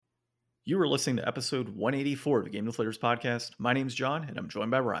You are listening to episode 184 of the Game Deflators podcast. My name's John, and I'm joined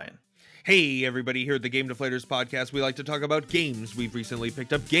by Ryan. Hey everybody, here at the Game Deflators podcast, we like to talk about games we've recently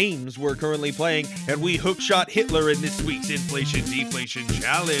picked up, games we're currently playing, and we hookshot Hitler in this week's Inflation Deflation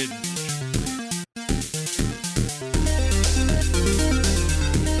Challenge.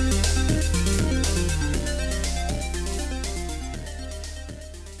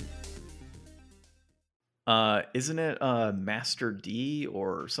 Isn't it Master D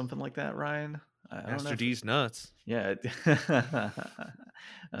or something like that, Ryan? Master D's nuts. Yeah,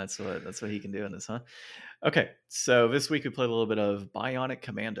 that's what he can do in this, huh? Okay, so this week we played a little bit of Bionic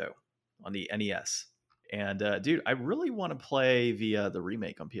Commando on the NES, and dude, I really want to play the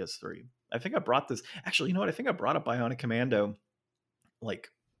remake on PS3. I think I brought this. Actually, you know what? I think I brought up Bionic Commando like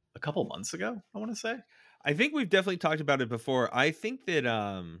a couple months ago. I want to say. I think we've definitely talked about it before. I think that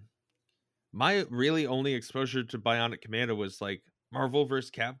my really only exposure to Bionic Commando was like Marvel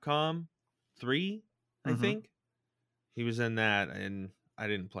vs. Capcom 3, I think. He was in that, and I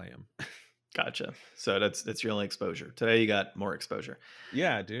didn't play him. Gotcha. So that's your only exposure. Today you got more exposure.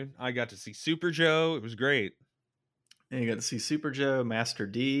 Yeah, dude. I got to see Super Joe. It was great. And you got to see Super Joe, Master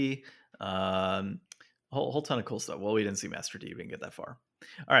D, whole ton of cool stuff. Well, we didn't see Master D. We didn't get that far.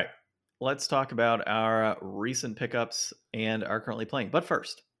 All right. Let's talk about our recent pickups and our currently playing. But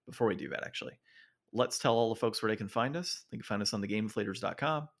first, before we do that, actually, let's tell all the folks where they can find us. They can find us on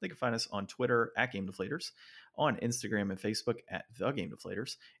thegamedeflators.com. They can find us on Twitter at GameDeflators, on Instagram and Facebook at The Game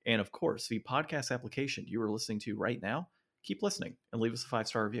Deflators, and of course, the podcast application you are listening to right now. Keep listening and leave us a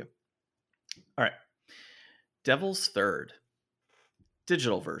 5-star review. All right. Devil's Third,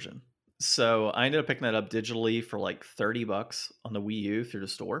 digital version. So I ended up picking that up digitally for like $30 on the Wii U through the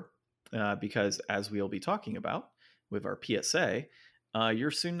store, because as we'll be talking about with our PSA,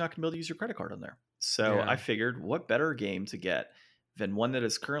 you're soon not going to be able to use your credit card on there. So yeah. I figured what better game to get than one that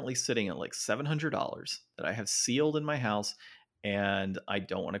is currently sitting at like $700 that I have sealed in my house and I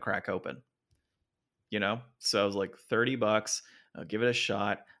don't want to crack open. You know? So I was like $30, I'll give it a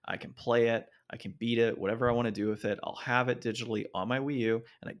shot. I can play it. I can beat it, whatever I want to do with it. I'll have it digitally on my Wii U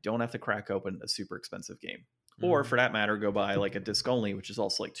and I don't have to crack open a super expensive game. Or for that matter, go buy like a disc only, which is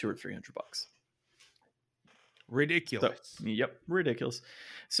also like $200 or $300. Ridiculous. So, yep, ridiculous.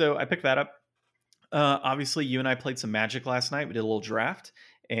 So I picked that up. Obviously, you and I played some Magic last night. We did a little draft,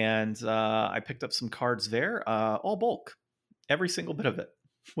 and I picked up some cards there, all bulk. Every single bit of it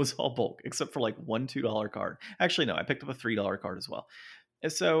was all bulk, except for like one $2 card. Actually, no, I picked up a $3 card as well.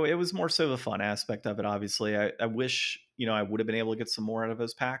 And so it was more so the fun aspect of it, obviously. I wish, I would have been able to get some more out of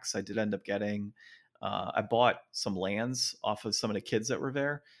those packs. I did end up getting, I bought some lands off of some of the kids that were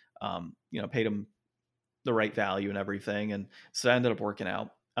there, paid them the right value and everything. And so that ended up working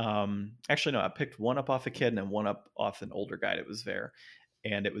out. Actually, no, I picked one up off a kid and then one up off an older guy that was there.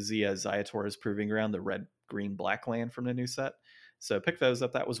 And it was the Zayator's Proving Ground, the red, green, black land from the new set. So I picked those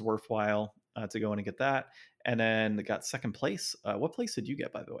up. That was worthwhile to go in and get that. And then got second place. What place did you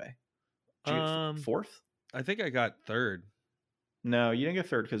get, by the way? Did you get fourth? I think I got third. No, you didn't get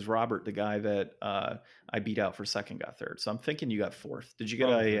third because Robert, the guy that I beat out for second, got third. So I'm thinking you got fourth. Did you get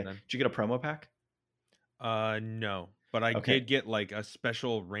Did you get a promo pack? No, but I did get like a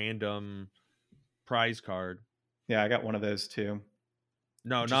special random prize card. Yeah, I got one of those too.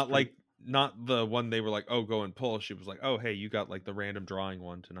 No, not the one they were like, oh, go and pull. She was like, oh, hey, you got like the random drawing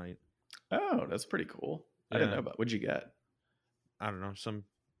one tonight. Oh, that's pretty cool. Yeah. I didn't know about. What'd you get? I don't know, some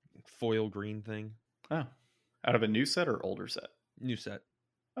foil green thing. Oh, out of a new set or older set? New set.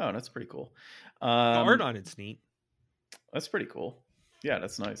 Oh, that's pretty cool. The art on it's neat. That's pretty cool. Yeah,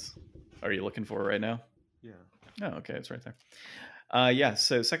 that's nice. Are you looking for it right now? Yeah. Oh, okay. It's right there. Yeah.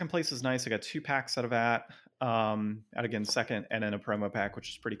 So second place is nice. I got 2 packs out of that. Out again, second, and then a promo pack, which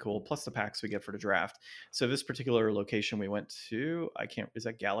is pretty cool. Plus the packs we get for the draft. So this particular location we went to, is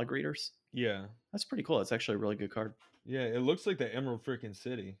that Gala Greeters? Yeah. That's pretty cool. It's actually a really good card. Yeah. It looks like the Emerald freaking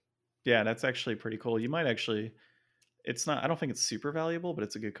City. Yeah. That's actually pretty cool. You might actually, I don't think it's super valuable, but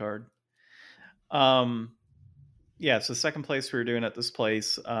it's a good card. Yeah. So second place we were doing at this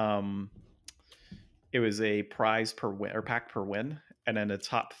place, it was a prize per win or pack per win. And then the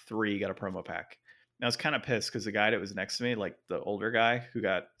top 3 got a promo pack. And I was kind of pissed because the guy that was next to me, like the older guy who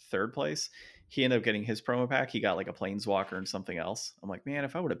got third place, he ended up getting his promo pack. He got like a Planeswalker and something else. I'm like, man,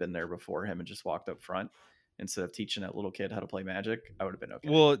 if I would have been there before him and just walked up front instead of teaching that little kid how to play Magic, I would have been okay.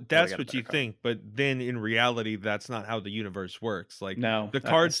 Well, that's what you think. But then in reality, that's not how the universe works. Like, no, the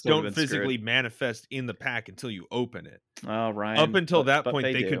cards don't physically manifest in the pack until you open it. Oh, Ryan. Up until that point,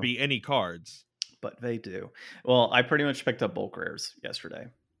 they could be any cards. But they do. Well, I pretty much picked up bulk rares yesterday.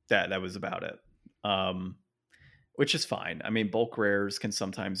 That was about it. which is fine. I mean, bulk rares can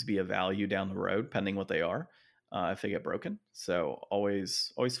sometimes be a value down the road, depending what they are, if they get broken. So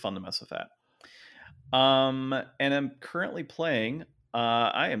always fun to mess with that. And I'm currently playing.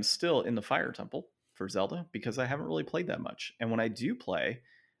 I am still in the Fire Temple for Zelda because I haven't really played that much. And when I do play,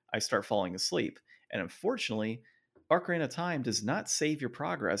 I start falling asleep. And unfortunately, Ocarina of Time does not save your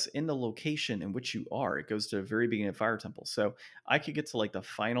progress in the location in which you are. It goes to the very beginning of Fire Temple. So I could get to like the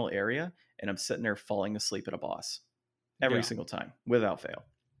final area, and I'm sitting there falling asleep at a boss every Yeah. single time without fail.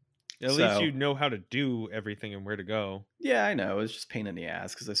 At least So you know how to do everything and where to go. yeah, I know. It's just pain in the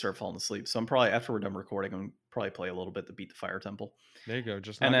ass because I start falling asleep. So I'm probably after we're done recording, I'm probably play a little bit to beat the Fire Temple. There you go.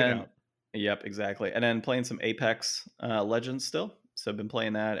 Just And knock it then, out. yep, exactly. And then playing some Apex Legends still. So I've been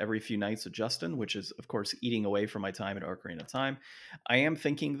playing that every few nights with Justin, which is, of course, eating away from my time at Ocarina of Time. I am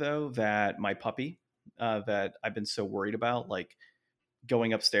thinking, though, that my puppy that I've been so worried about, like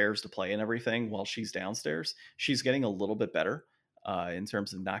going upstairs to play and everything while she's downstairs, she's getting a little bit better in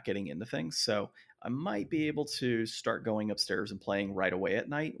terms of not getting into things. So I might be able to start going upstairs and playing right away at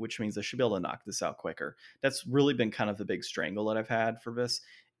night, which means I should be able to knock this out quicker. That's really been kind of the big strangle that I've had for this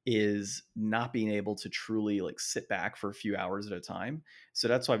is not being able to truly like sit back for a few hours at a time. So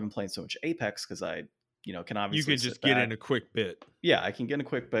that's why I've been playing so much Apex because I, can You obviously could sit just get back. in a quick bit. Yeah, I can get in a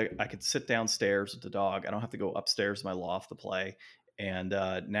quick bit. I could sit downstairs with the dog. I don't have to go upstairs to my loft to play. And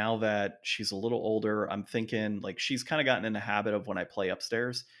now that she's a little older, I'm thinking like she's kind of gotten in the habit of when I play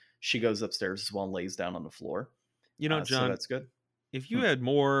upstairs, she goes upstairs as well and lays down on the floor. So John, that's good. if you Hmm. had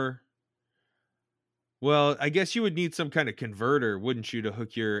more, well, I guess you would need some kind of converter, wouldn't you, to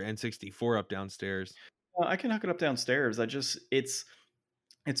hook your N64 up downstairs? I can hook it up downstairs.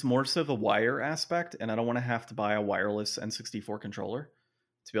 It's more so the wire aspect, and I don't want to have to buy a wireless N64 controller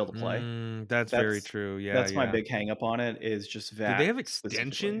to be able to play. That's very That's true. Yeah, that's my yeah. big hang up on it is just Did they that have specifically.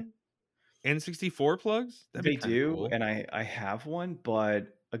 extension N64 plugs? That'd be They kind of do, cool. and I have one, but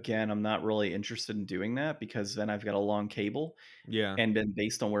again, I'm not really interested in doing that because then I've got a long cable, Yeah. and then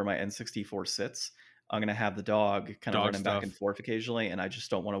based on where my N64 sits, I'm gonna have the dog kind of Dog running back and stuff. forth occasionally, and I just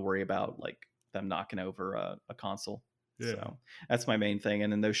don't want to worry about like them knocking over a console. Yeah. So that's my main thing.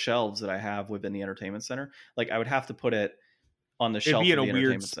 And then those shelves that I have within the entertainment center, like I would have to put it on the It'd be shelf in of a the weird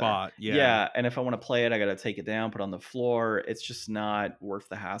entertainment center. spot. Yeah. Yeah, and if I wanna play it, I gotta take it down, put it on the floor. It's just not worth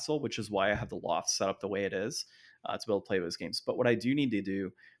the hassle, which is why I have the loft set up the way it is, to be able to play those games. But what I do need to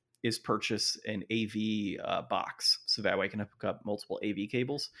do is purchase an AV, box, so that way I can hook up multiple AV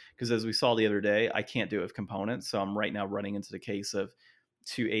cables. Because as we saw the other day, I can't do it with components, so I'm right now running into the case of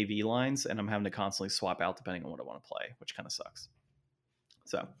 2 AV lines, and I'm having to constantly swap out depending on what I wanna play, which kinda sucks.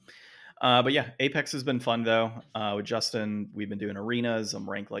 So but yeah, Apex has been fun though. With Justin, we've been doing arenas. I'm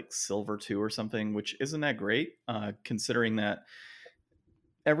ranked like silver 2 or something, which isn't that great, considering that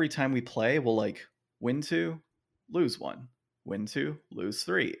every time we play, we'll like win 2, lose 1, win 2, lose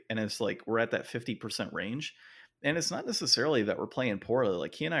 3. And it's like we're at that 50% range. And it's not necessarily that we're playing poorly.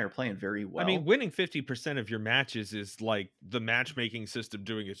 Like he and I are playing very I mean, well. winning 50% of your matches is like the matchmaking system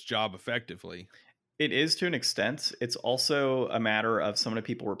doing its job effectively. It is to an extent. It's also a matter of some of the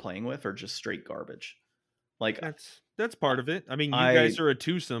people we're playing with are just straight garbage. Like That's part of it. I mean, you I, guys are a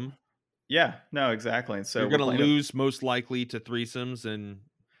twosome. yeah, no, exactly. And so You're we're gonna playing with, lose most likely to threesomes and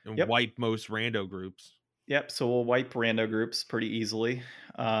yep. wipe most rando groups. Yep. So we'll wipe rando groups pretty easily.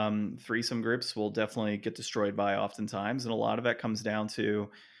 Threesome groups will definitely get destroyed by oftentimes. And a lot of that comes down to,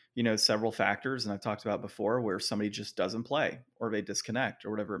 several factors. And I've talked about before where somebody just doesn't play or they disconnect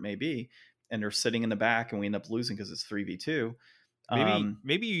or whatever it may be. And they're sitting in the back and we end up losing because it's 3v2.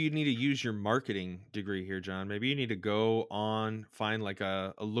 Maybe you need to use your marketing degree here, John. Maybe you need to go on, find like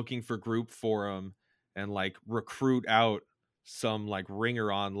a looking for group forum and like recruit out some like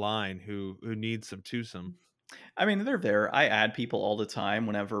ringer online who needs some twosome. I mean, they're there. I add people all the time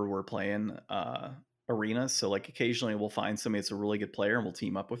whenever we're playing arenas. So like occasionally we'll find somebody that's a really good player and we'll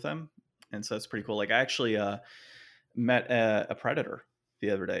team up with them. And so it's pretty cool. Like I actually met a predator the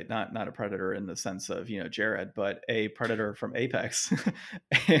other day. Not a predator in the sense of Jared, but a predator from Apex,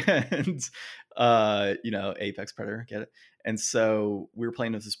 and Apex predator, get it? And so we were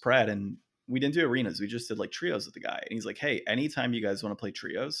playing with this pred, and we didn't do arenas. We just did like trios with the guy, and he's like, "Hey, anytime you guys want to play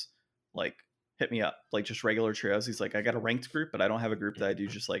trios, like." Hit me up, like just regular trios. He's like, I got a ranked group, but I don't have a group that I do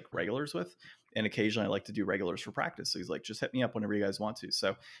just like regulars with. And occasionally I like to do regulars for practice. So he's like, just hit me up whenever you guys want to.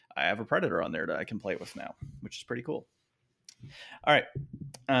 So I have a predator on there that I can play with now, which is pretty cool. All right,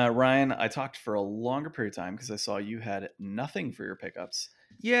 Ryan, I talked for a longer period of time because I saw you had nothing for your pickups,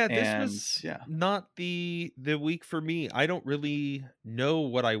 Yeah, this and was yeah, not the week for me. I don't really know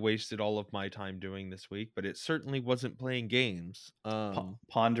what I wasted all of my time doing this week, but it certainly wasn't playing games.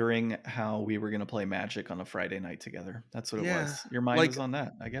 pondering how we were going to play Magic on a Friday night together. That's what it Yeah, was. Your mind like was on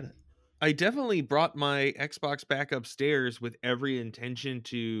that. I get it. I definitely brought my Xbox back upstairs with every intention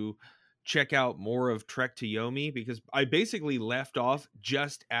to check out more of Trek to Yomi because I basically left off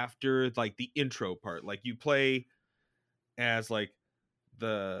just after like the intro part. Like you play as like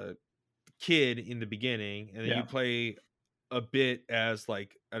the kid in the beginning and then you Yeah, play a bit as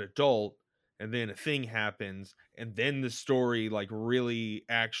like an adult and then a thing happens and then the story like really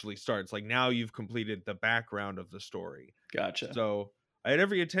actually starts. Like now you've completed the background of the story. gotcha. So I had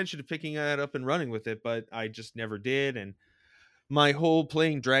every intention of picking that up and running with it, but I just never did. And my whole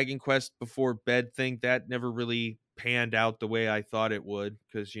playing Dragon Quest before bed thing, that never really panned out the way I thought it would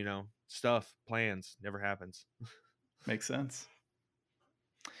because, stuff, plans never happens. Makes sense.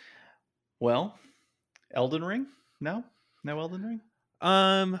 Well, Elden Ring? No, no Elden Ring.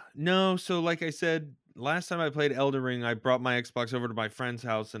 No. So like I said, last time I played Elden Ring, I brought my Xbox over to my friend's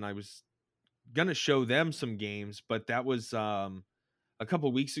house and I was gonna show them some games, but that was a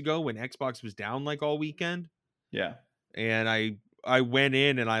couple weeks ago when Xbox was down like all weekend. Yeah, And I went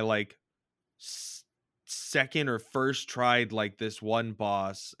in and I like second or first tried like this one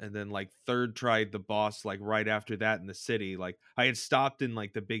boss and then like third tried the boss like right after that in the city. Like I had stopped in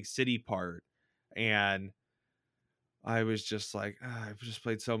like the big city part and I was just like, I've just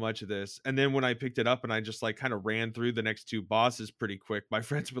played so much of this. And then when I picked it up and I just like kind of ran through the next two bosses pretty quick, my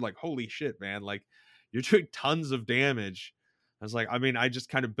friends were like, holy shit, man, like you're doing tons of damage. I was like, I mean, I just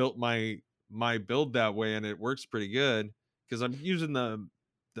kind of built my build that way and it works pretty good because I'm using the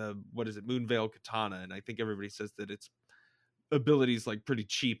what is it, Moonveil Katana, and I think everybody says that its ability is like pretty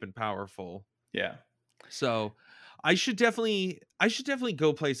cheap and powerful. yeah. So I should definitely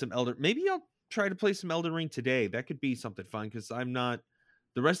go play some Elder. Maybe I'll try to play some Elden Ring today. That could be something fun because I'm not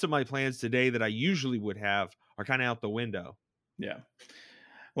the rest of my plans today that I usually would have are kind of out the window. Yeah.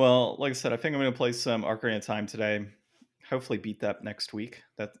 Well, like I said, I think I'm going to play some Ocarina of Time today. Hopefully, beat that next week.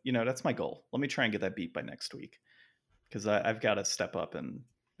 That's my goal. Let me try and get that beat by next week because I've got to step up and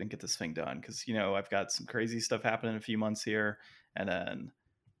get this thing done. Because I've got some crazy stuff happening in a few months here, and then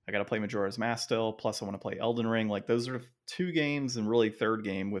I got to play Majora's Mask still. Plus, I want to play Elden Ring. Like those are two games, and really third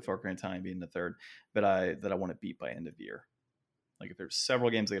game with Ocarina of Time being the third. But I want to beat by end of year. Like if there's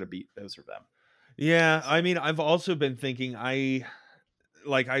several games I got to beat, those are them. Yeah, So I mean, I've also been thinking I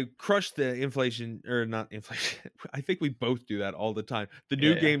crushed the inflation or not inflation. I think we both do that all the time. The yeah,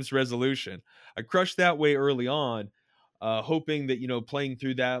 new yeah, games resolution. I crushed that way early on, hoping that playing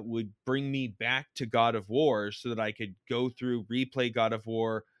through that would bring me back to God of War so that I could go through, replay God of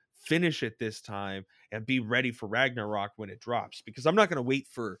War, finish it this time, and be ready for Ragnarok when it drops. Because I'm not going to wait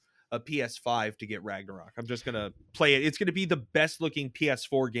for a PS5 to get Ragnarok. I'm just going to play it. It's going to be the best looking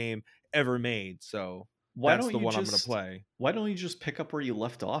PS4 game ever made. So why that's don't the you one I'm going to just play. why don't you just pick up where you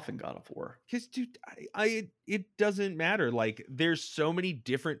left off in God of War? Because, dude, it doesn't matter. Like, there's so many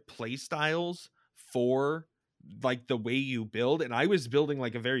different play styles for like the way you build, and I was building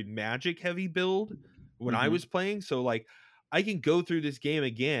like a very magic heavy build when I Hmm. was playing. So, like, I can go through this game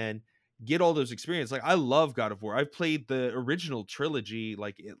again, get all those experience. Like, I love God of War. I've played the original trilogy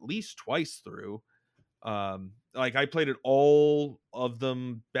like at least twice through. Like I played it all of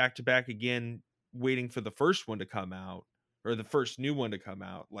them back to back again, waiting for the first one to come out or the first new one to come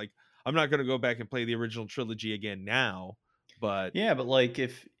out. Like I'm not gonna go back and play the original trilogy again now, but Yeah, but like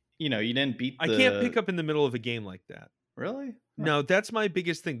if you didn't beat I can't pick the up in the middle of a game like that. really, huh. No, that's my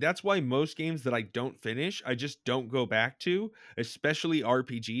biggest thing. That's why most games that I don't finish, I just don't go back to, especially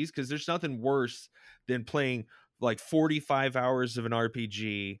RPGs, because there's nothing worse than playing like 45 hours of an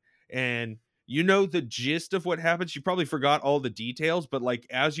RPG and you know the gist of what happens. You probably forgot all the details, but like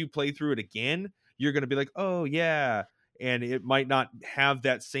as you play through it again, you're going to be like, oh, yeah. And it might not have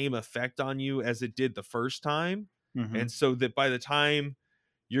that same effect on you as it did the first time. And Hmm. so that by the time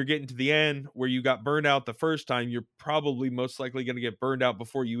you're getting to the end where you got burned out the first time, you're probably most likely going to get burned out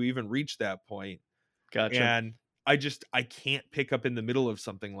before you even reach that point. Gotcha. And I can't pick up in the middle of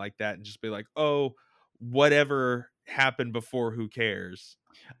something like that and just be like, "Oh, whatever happened before, who cares?"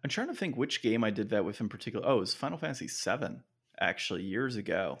 I'm trying to think which game I did that with in particular. Oh, it was Final Fantasy VII, actually, years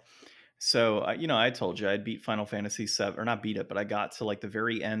ago. So, I told you I'd beat Final Fantasy VII, or not beat it, but I got to like the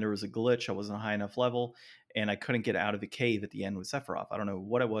very end. There was a glitch. I wasn't a high enough level, and I couldn't get out of the cave at the end with Sephiroth. I don't know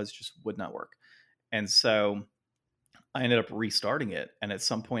what it was, just would not work. And so I ended up restarting it, and at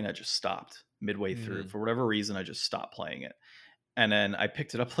some point I just stopped midway through. Mhm. For whatever reason, I just stopped playing it. And then I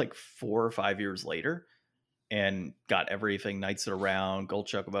picked it up like 4 or 5 years later and got everything, Knights of the Round, Gold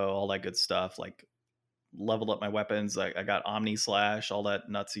Chocobo, all that good stuff, like leveled up my weapons. I got Omni Slash, all that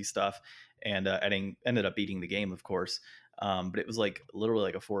nutsy stuff, and ended up beating the game, of course. But it was like literally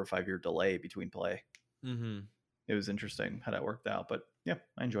like a 4 or 5 year delay between play. Mhm. It was interesting how that worked out, but yeah,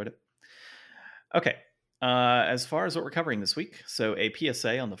 I enjoyed it. Okay. As far as what we're covering this week, so a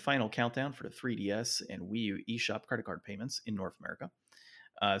PSA on the final countdown for the 3DS and Wii U eShop credit card payments in North America.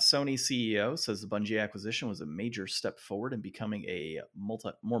 Sony CEO says the Bungie acquisition was a major step forward in becoming a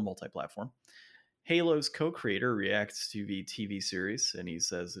more multi-platform. Halo's co-creator reacts to the TV series, and he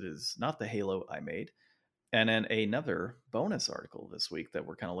says it is not the Halo I made. And then another bonus article this week that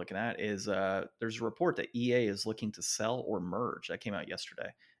we're kind of looking at is there's a report that EA is looking to sell or merge. That came out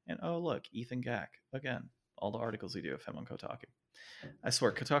yesterday. And oh, look, Ethan Gack again. All the articles we do of him on Kotaku. I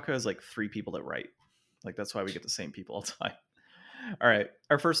swear, Kotaku has like 3 people that write. Like that's why we get the same people all the time. All right,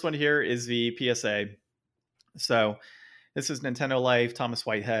 our first one here is the PSA. So this is Nintendo Life, Thomas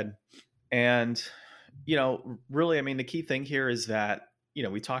Whitehead, and really, I mean, the key thing here is that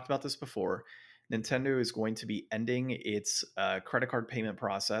we talked about this before. Nintendo is going to be ending its credit card payment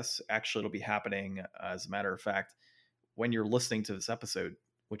process. Actually, it'll be happening, as a matter of fact, when you're listening to this episode,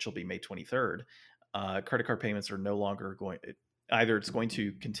 which will be May 23rd. Credit card payments are no longer going. Either it's going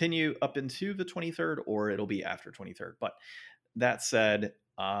to continue up into the 23rd, or it'll be after 23rd. But that said,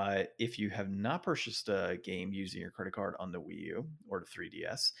 if you have not purchased a game using your credit card on the Wii U or the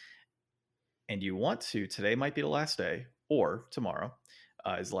 3DS, and you want to, today might be the last day, or tomorrow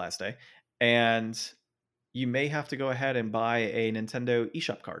is the last day, and you may have to go ahead and buy a Nintendo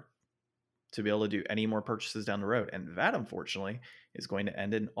eShop card to be able to do any more purchases down the road. And that, unfortunately, is going to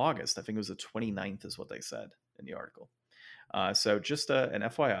end in August. I think it was the 29th, is what they said in the article. So just an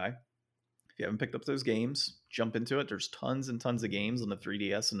FYI, if you haven't picked up those games, jump into it. There's tons and tons of games on the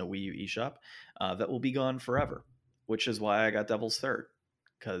 3DS and the Wii U eShop that will be gone forever, which is why I got Devil's Third,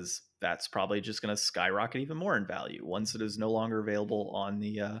 because that's probably just going to skyrocket even more in value once it is no longer available on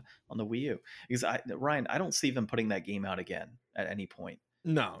the Wii U. Because Ryan, I don't see them putting that game out again at any point.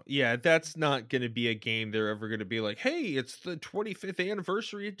 No, yeah, that's not gonna be a game they're ever gonna be like, "Hey, it's the 25th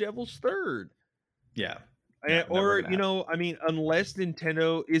anniversary of Devil's Third." Yeah, no, never Or, going to happen. I mean, unless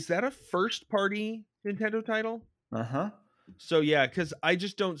Nintendo is that a first party Nintendo title? Uh huh. So, yeah, because I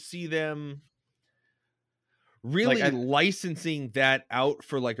just don't see them Like really I licensing that out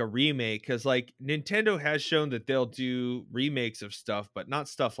for, like, a remake. Because like, Nintendo has shown that they'll do remakes of stuff, but not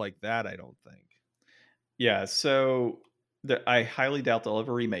stuff like that, I don't think. Yeah, so I highly doubt they'll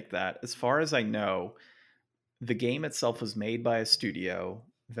ever remake that. As far as I know, the game itself was made by a studio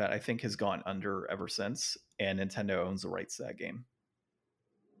that I think has gone under ever since, and Nintendo owns the rights to that game.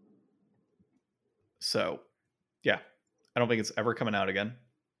 So, yeah, I don't think it's ever coming out again.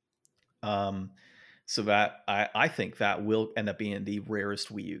 Um, so that I think that will end up being the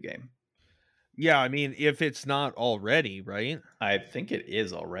rarest Wii U game. Yeah, I mean, if it's not already, right? I think it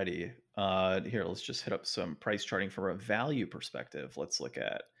is already. Here, let's just hit up some price charting from a value perspective. Let's look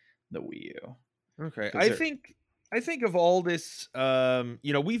at the Wii U Okay. because they're I think of all this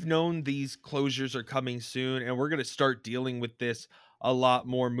we've known these closures are coming soon and we're going to start dealing with this a lot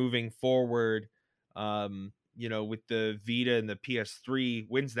more moving forward. With the Vita and the PS3,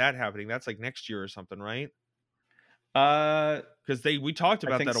 when's that happening? That's like next year or something, right? uh Cuz we talked I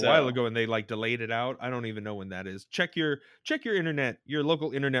about think that a while so. ago and they like delayed it out. I don't even know when that is. Check your internet, your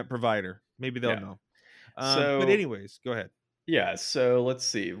local internet provider. Maybe they'll Yeah. know. But So anyways, go ahead. yeah, so let's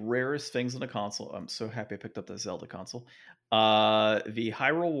see. Rarest things on the console. I'm so happy I picked up the Zelda console. The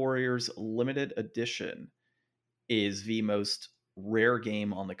Hyrule Warriors limited edition is the most rare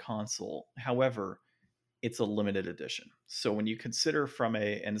game on the console. However, it's a limited edition. So when you consider from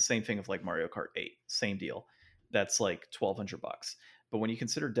and the same thing of like Mario Kart 8, same deal. That's like 1,200 bucks. But when you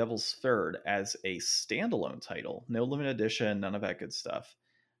consider Devil's Third as a standalone title, no limited edition, none of that good stuff,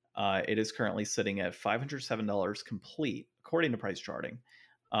 it is currently sitting at $507 complete, according to price charting,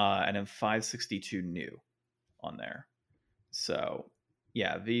 and then 562 new on there. So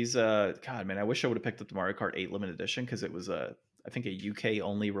yeah, these God man, I wish I would have picked up the Mario Kart 8 limited edition because it was I think a UK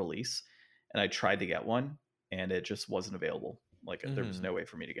only release, and I tried to get one and it just wasn't available. Like there was Mhm. no way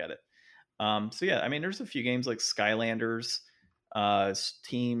for me to get it. So yeah, I mean, there's a few games like Skylanders,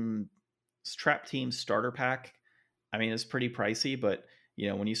 Team Trap Team Starter Pack. I mean, it's pretty pricey, but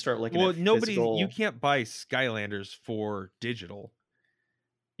when you start looking Well, at you physical, can't buy Skylanders for digital.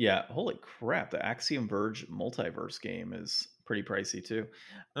 yeah, holy crap, the Axiom Verge multiverse game is pretty pricey too.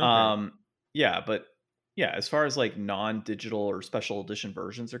 Okay. Um, yeah, but Yeah, as far as like non-digital or special edition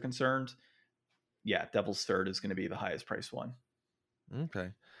versions are concerned, yeah, Devil's Third is going to be the highest priced one. Okay. Yeah.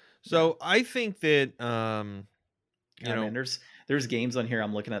 So I think that you God, man, know, there's games on here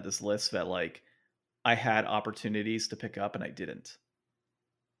I'm looking at this list that like I had opportunities to pick up and I didn't.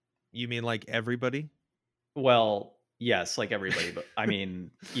 you mean like everybody? Well, yes, like everybody, but I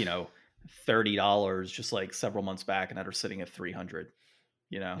mean, $30 just like several months back and that are sitting at 300,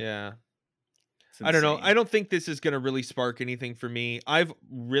 you know. Yeah. It's I don't know. I insane. don't think this is going to really spark anything for me. I've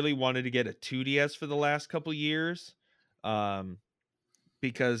really wanted to get a 2DS for the last couple years. Um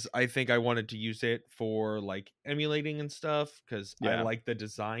because I think I wanted to use it for like emulating and stuff cuz I Yeah. like the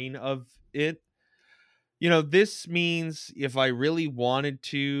design of it. This means if I really wanted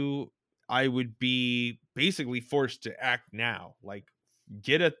to, I would be basically forced to act now. Like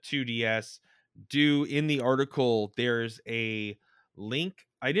get a 2DS, do in the article there's a link.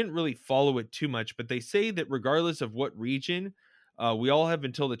 I didn't really follow it too much, but they say that regardless of what region, we all have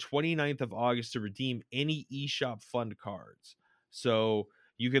until the 29th of August to redeem any eShop fund cards. So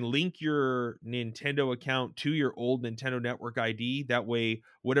you can link your Nintendo account to your old Nintendo Network ID. That way,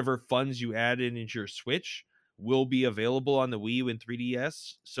 whatever funds you add in into your Switch will be available on the Wii U and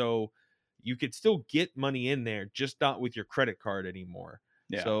 3DS. So you could still get money in there, just not with your credit card anymore.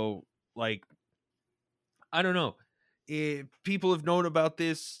 Yeah. So, like, I don't know. If people have known about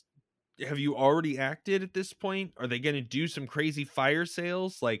this, have you already acted at this point? Are they going to do some crazy fire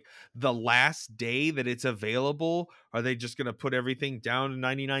sales like the last day that it's available? Are they just going to put everything down to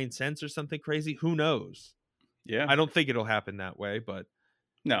 99 cents or something crazy? Who knows? Yeah. I don't think it'll happen that way, but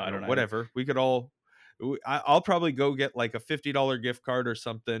No, I don't either. whatever. We could all I'll probably go get like a $50 gift card or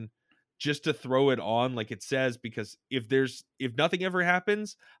something just to throw it on like it says, because if nothing ever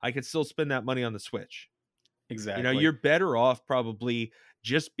happens, I could still spend that money on the Switch. Exactly. You're better off probably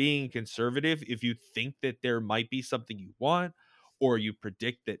just being conservative if you think that there might be something you want, or you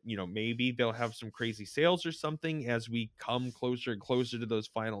predict that, maybe they'll have some crazy sales or something as we come closer and closer to those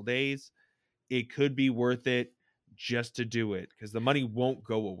final days. It could be worth it just to do it because the money won't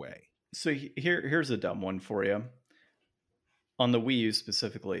go away. So here's a dumb one for you. On the Wii U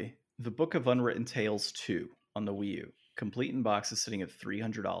specifically, the Book of Unwritten Tales 2 on the Wii U, complete in box, is sitting at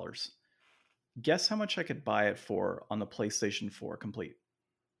 $300. Guess how much I could buy it for on the PlayStation 4 complete?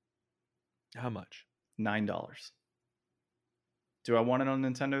 How much? $9. Do I want it on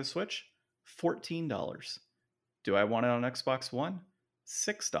Nintendo Switch? $14. Do I want it on Xbox One?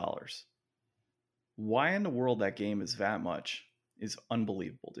 $6. Why in the world that game is that much is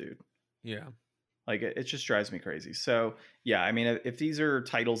unbelievable, dude. Yeah. Like it just drives me crazy. So yeah, I mean, if these are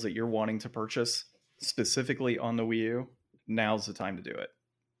titles that you're wanting to purchase specifically on the Wii U, now's the time to do it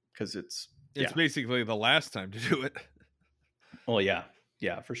because it's It's yeah. basically the last time to do it. Well, yeah,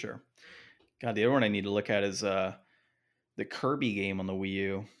 yeah, for sure. God, the other one I need to look at is the Kirby game on the Wii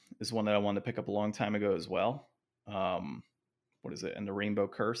U is one that I wanted to pick up a long time ago as well. Um, what is it? And the Rainbow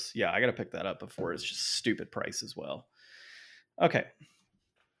Curse. Yeah, I got to pick that up before it's just stupid price as well. Okay,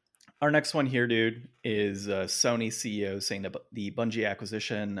 our next one here, dude, is Sony CEO saying that the Bungie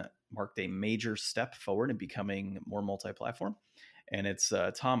acquisition marked a major step forward in becoming more multi-platform, and it's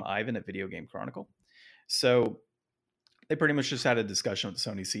Tom Ivan at Video Game Chronicle. So they pretty much just had a discussion with the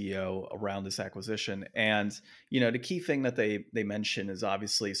Sony CEO around this acquisition, and the key thing that they mention is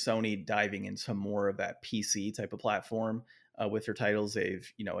obviously Sony diving into more of that PC type of platform with their titles. They've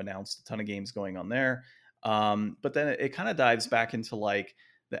announced a ton of games going on there, but then it kind of dives back into like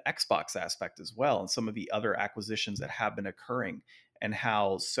the Xbox aspect as well, and some of the other acquisitions that have been occurring, and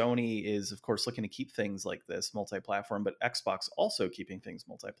how Sony is, of course, looking to keep things like this multi-platform, but Xbox also keeping things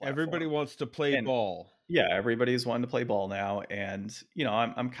Everybody multi-platform. wants to play And ball. yeah, everybody's wanting to play ball now, and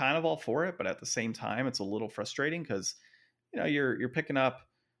I'm kind of all for it, but at the same time, it's a little frustrating because you're picking up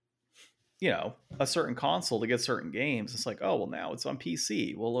a certain console to get certain games. It's like, oh well, now it's on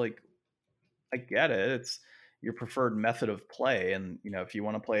PC. Well, like I get it, it's your preferred method of play, and if you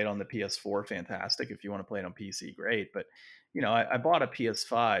want to play it on the PS4, fantastic. If you want to play it on PC, great. But I bought a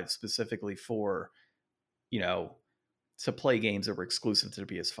PS5 specifically for you know to play games that were exclusive to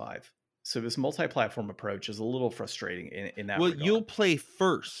the PS5. So this multi-platform approach is a little frustrating in that Well, regard. you'll play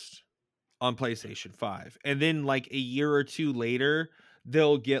first on PlayStation 5, and then like a year or two later,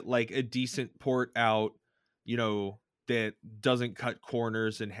 they'll get like a decent port out, that doesn't cut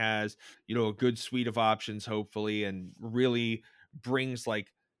corners and has, a good suite of options, hopefully, and really brings like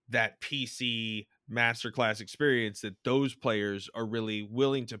that PC masterclass experience that those players are really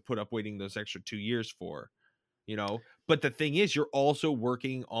willing to put up waiting those extra 2 years for. But the thing is, you're also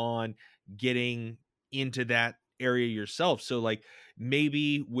working on getting into that area yourself. So like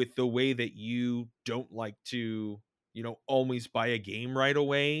maybe with the way that you don't like to, always buy a game right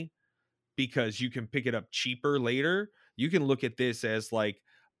away because you can pick it up cheaper later, you can look at this as like,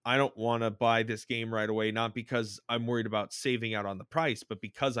 I don't want to buy this game right away, not because I'm worried about saving out on the price, but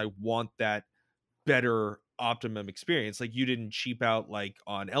because I want that better optimum experience. Like you didn't cheap out like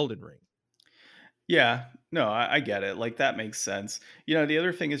on Elden Ring. Yeah, no, I get it. Like that makes sense. The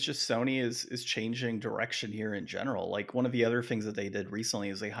other thing is just Sony is changing direction here in general. Like one of the other things that they did recently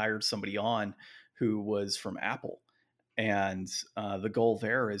is they hired somebody on who was from Apple, and the goal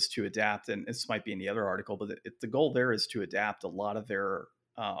there is to adapt. And this might be in the other article, but the goal there is to adapt a lot of their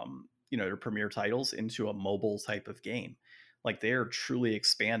premier titles into a mobile type of game. Like they are truly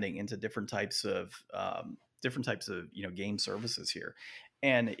expanding into different types of game services here,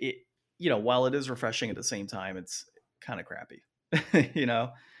 and while it is refreshing at the same time, it's kind of crappy, you know,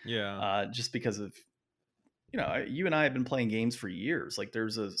 Yeah. just because of, you and I have been playing games for years. Like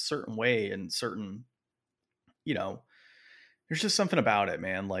there's a certain way and certain, you know, there's just something about it,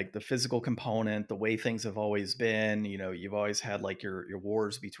 man. Like the physical component, the way things have always been. You've always had like your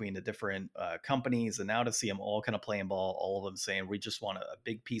wars between the different companies, and now to see them all kind of playing ball, all of them saying we just want a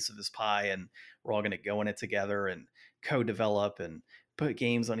big piece of this pie, and we're all going to go in it together and co-develop and put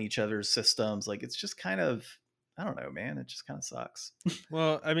games on each other's systems. Like it's just kind of, I don't know, man. It just kind of sucks.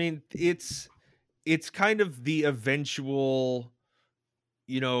 Well, I mean, it's kind of the eventual,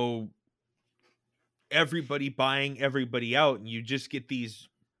 you know, everybody buying everybody out, and you just get these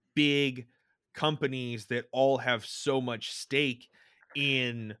big companies that all have so much stake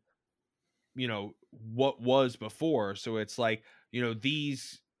in, what was before. So it's like,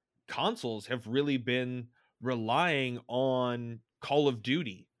 these consoles have really been relying on Call of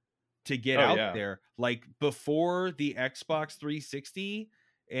Duty to get Oh out yeah. there. Like before the Xbox 360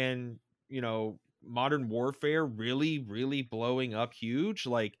 and, Modern Warfare really, really blowing up huge,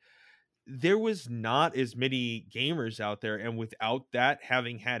 like there was not as many gamers out there. And without that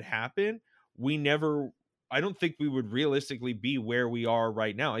having had happen, we never, I don't think we would realistically be where we are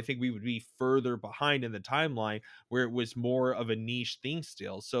right now. I think we would be further behind in the timeline where it was more of a niche thing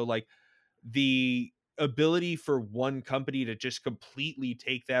still. So like the ability for one company to just completely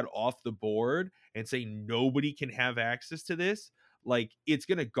take that off the board and say nobody can have access to this, like it's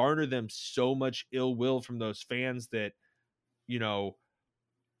going to garner them so much ill will from those fans that, you know,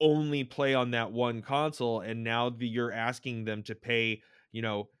 only play on that one console, and now you're asking them to pay,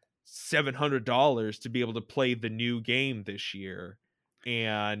 $700 to be able to play the new game this year.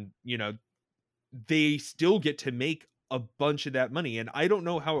 And, they still get to make a bunch of that money. And I don't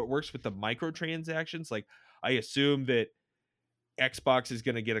know how it works with the microtransactions. Like, I assume that Xbox is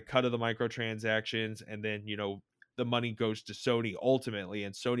going to get a cut of the microtransactions, and then, the money goes to Sony ultimately,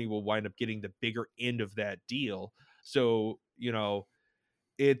 and Sony will wind up getting the bigger end of that deal. So,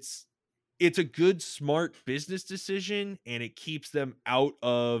 it's it's a good smart business decision, and it keeps them out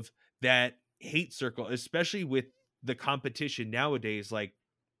of that hate circle, especially with the competition nowadays. Like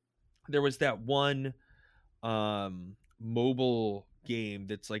there was that one mobile game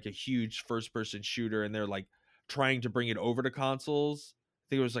that's like a huge first person shooter, and they're like trying to bring it over to consoles. I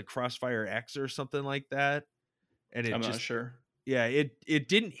think it was like Crossfire X or something like that, and it I'm not just, sure. yeah, it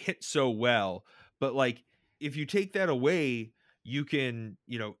didn't hit so well. But like if you take that away, you can,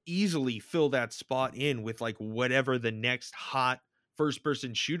 easily fill that spot in with like whatever the next hot first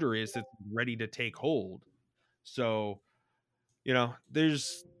person shooter is that's ready to take hold. So,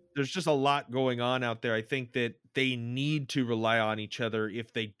 there's just a lot going on out there. I think that they need to rely on each other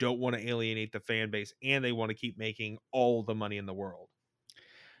if they don't want to alienate the fan base and they want to keep making all the money in the world.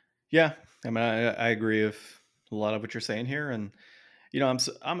 Yeah, I mean, I agree with a lot of what you're saying here, and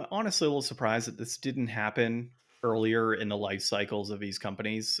I'm honestly a little surprised that this didn't happen earlier in the life cycles of these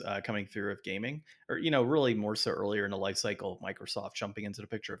companies coming through of gaming, or really more so earlier in the life cycle of Microsoft jumping into the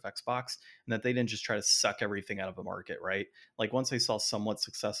picture of Xbox, and that they didn't just try to suck everything out of the market, right? Like once they saw somewhat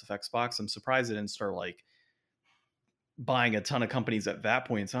success of Xbox, I'm surprised they didn't start like buying a ton of companies at that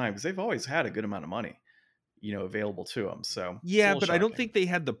point in time because they've always had a good amount of money, available to them. So it's a Yeah, little but I don't shocking. think they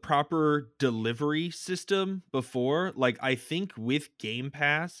had the proper delivery system before. Like I think with Game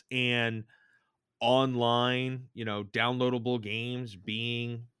Pass and online, downloadable games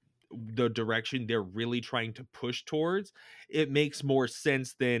being the direction they're really trying to push towards, it makes more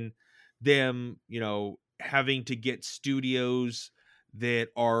sense than them, having to get studios that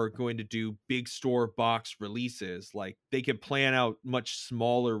are going to do big store box releases. Like they can plan out much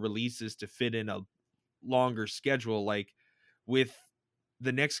smaller releases to fit in a longer schedule. Like with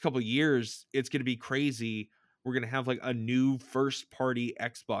the next couple years, it's going to be crazy. We're going to have like a new first party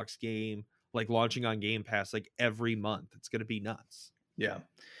Xbox game like launching on Game Pass like every month. It's gonna be nuts. Yeah.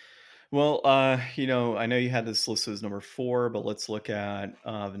 Well, I know you had this listed as number 4, but let's look at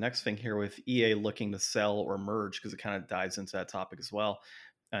the next thing here with EA looking to sell or merge because it kind of dives into that topic as well.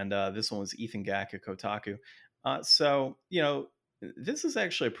 And this one was Ethan Gack at Kotaku. This is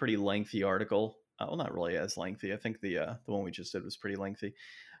actually a pretty lengthy article. Well, not really as lengthy. I think the one we just did was pretty lengthy.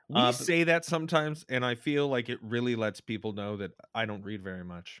 We But say that sometimes, and I feel like it really lets people know that I don't read very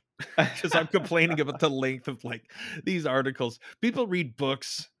much because I'm complaining about the length of like these articles. People read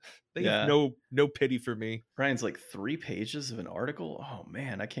books; they have yeah, no pity for me. Ryan's like 3 pages of an article. Oh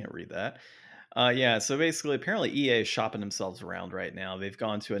man, I can't read that. Yeah, so basically, apparently EA is shopping themselves around right now. They've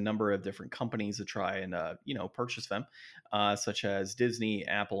gone to a number of different companies to try and purchase them, such as Disney,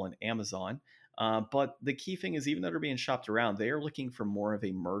 Apple, and Amazon. But the key thing is, even though they're being shopped around, they are looking for more of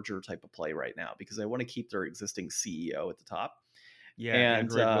a merger type of play right now because they want to keep their existing CEO at the top. Yeah, And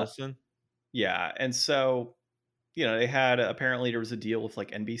Android Wilson. yeah, and so they had apparently there was a deal with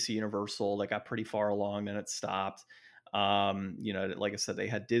like NBC Universal that got pretty far along, then it stopped. Like I said, they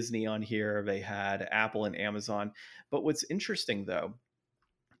had Disney on here, they had Apple and Amazon. But what's interesting though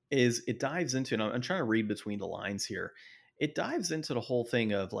is it dives into, and I'm trying to read between the lines here. It dives into the whole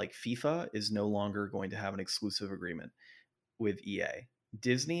thing of like FIFA is no longer going to have an exclusive agreement with EA.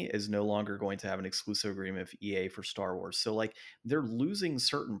 Disney is no longer going to have an exclusive agreement with EA for Star Wars. So like they're losing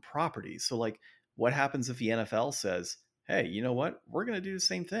certain properties. So like what happens if the NFL says, "Hey, you know what? We're going to do the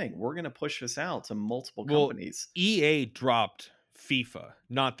same thing. We're going to push this out to multiple Well, companies." EA dropped FIFA,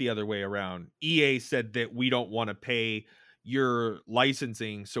 not the other way around. EA said that we don't want to pay your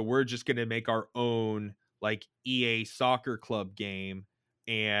licensing, so we're just going to make our own like EA soccer club game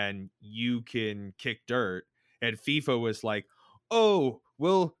and you can kick dirt. And FIFA was like, "Oh,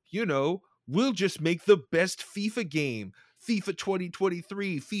 well, we'll just make the best FIFA game. FIFA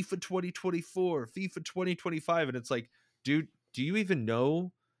 2023, FIFA 2024, FIFA 2025." And it's like, dude, do you even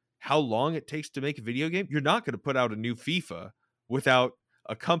know how long it takes to make a video game? You're not going to put out a new FIFA without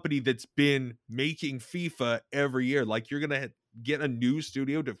a company that's been making FIFA every year. Like, you're going to get a new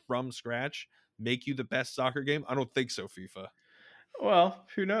studio to from scratch make you the best soccer game? I don't think so, FIFA. Well,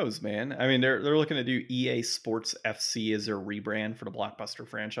 who knows, man? I mean, they're looking to do EA Sports FC as their rebrand for the Blockbuster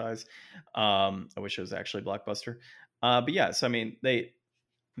franchise. I wish it was actually Blockbuster. But yes, I mean they've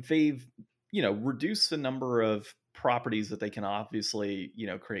reduced the number of properties that they can obviously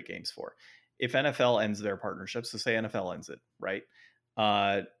create games for. If NFL ends their partnership, so say NFL ends it, right?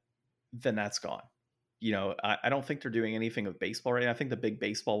 uh then that's gone. I don't think they're doing anything with baseball right now. I think the big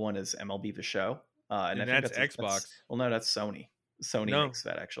baseball one is MLB The Show, and I And think that's that's Xbox. well, no, that's Sony No. makes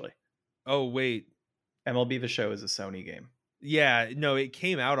that actually. Oh, wait. MLB The Show is a Sony game. Yeah, no, it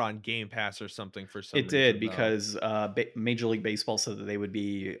came out on Game Pass or something for some It did reason, though. because Major League Baseball said that they would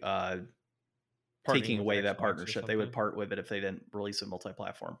be Partnering taking with away that Xbox or partnership. They would something. part with it if they didn't release it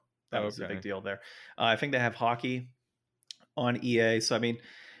multi-platform. That was the big Okay. deal there. I think they have hockey on EA. So I mean,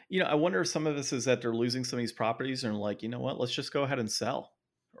 I wonder if some of this is that they're losing some of these properties and like, you know what, let's just go ahead and sell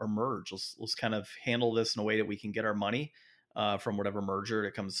or merge. Let's kind of handle this in a way that we can get our money from whatever merger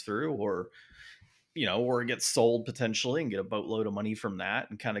that comes through, or it gets sold potentially and get a boatload of money from that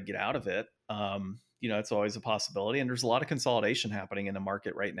and kind of get out of it. It's always a possibility. And there's a lot of consolidation happening in the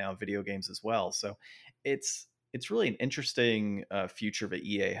market right now, video games as well. So it's really an interesting future that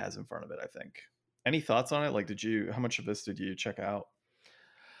EA has in front of it, I think. Any thoughts on it? Like, how much of this did you check out?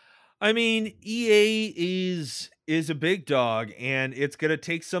 I mean, EA is a big dog and it's going to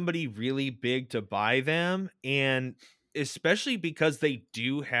take somebody really big to buy them, and especially because they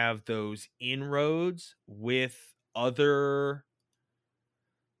do have those inroads with other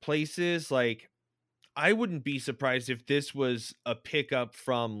places. Like, I wouldn't be surprised if this was a pickup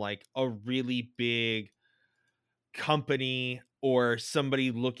from like a really big company or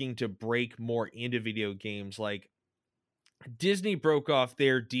somebody looking to break more into video games. Like, Disney broke off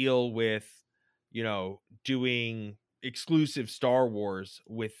their deal with, doing exclusive Star Wars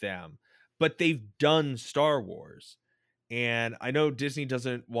with them, but they've done Star Wars. And I know Disney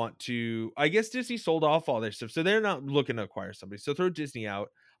doesn't want to, I guess Disney sold off all their stuff, so they're not looking to acquire somebody. So throw Disney out.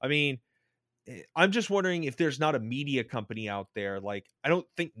 I mean, I'm just wondering if there's not a media company out there. Like, I don't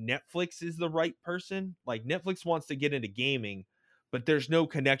think Netflix is the right person. Like, Netflix wants to get into gaming, but there's no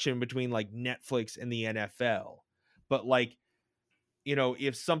connection between like Netflix and the NFL. But like,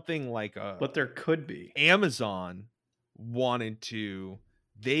 if something like But there could be. Amazon wanted to,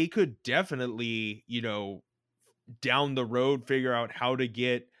 they could definitely, down the road figure out how to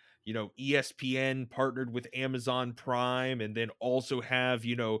get ESPN partnered with Amazon Prime, and then also have,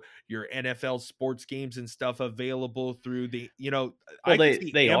 your NFL sports games and stuff available through Well, I could they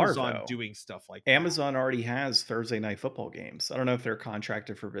see they are Amazon though. doing stuff like that. Amazon already has Thursday night football games. I don't know if they're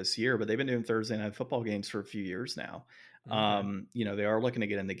contracted for this year, but they've been doing Thursday night football games for a few years now. Okay. They are looking to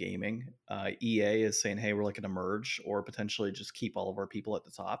get into gaming. EA is saying, "Hey, we're looking to merge or potentially just keep all of our people at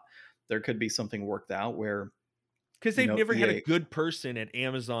the top." There could be something worked out where Because they've never had a EA. good person at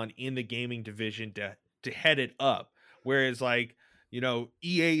Amazon in the gaming division to head it up. Whereas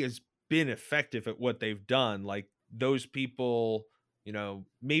EA has been effective at what they've done. Like those people,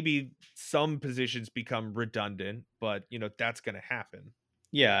 maybe some positions become redundant, but that's gonna happen.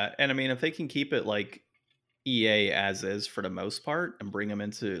 Yeah, and I mean, if they can keep it like EA as is for the most part and bring them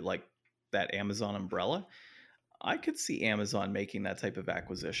into like that Amazon umbrella, I could see Amazon making that type of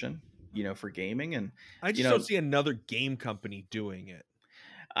acquisition, for gaming. And, I you just don't know, see another game company doing it.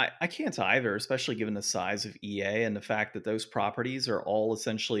 I can't either, especially given the size of EA and the fact that those properties are all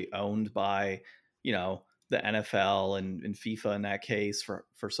essentially owned by, the NFL and FIFA in that case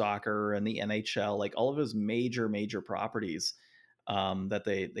for soccer and the NHL, like all of those major properties that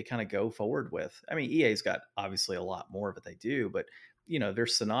they kind of go forward with. I mean, EA's got obviously a lot more of it they do, but they're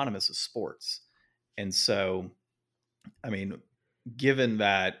synonymous with sports. And so, I mean, given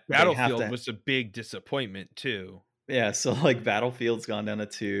that they have Battlefield to. was a big disappointment too. Yeah, so like Battlefield's gone down a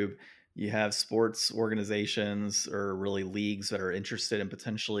tube. You have sports organizations or really leagues that are interested in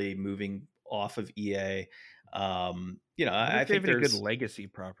potentially moving off of EA. I wonder I if they think have any good there's, legacy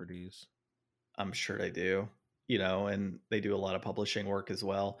properties. I'm sure they do, and they do a lot of publishing work as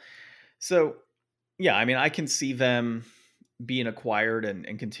well. So, yeah, I mean, I can see them being acquired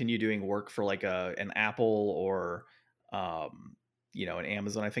and continue doing work for like an Apple or an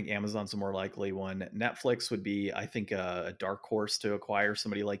Amazon. I think Amazon's a more likely one. Netflix would be, I think, a dark horse to acquire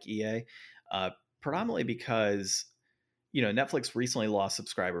somebody like EA, predominantly because Netflix recently lost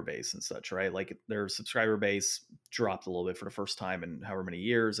subscriber base and such, right? Like their subscriber base dropped a little bit for the first time in however many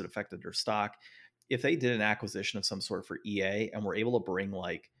years. It affected their stock. If they did an acquisition of some sort for EA and were able to bring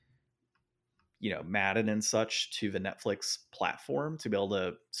like Madden and such to the Netflix platform to be able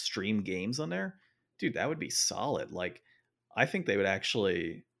to stream games on there, dude, that would be solid. Like, I think they would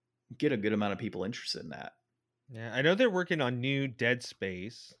actually get a good amount of people interested in that. Yeah, I know they're working on new Dead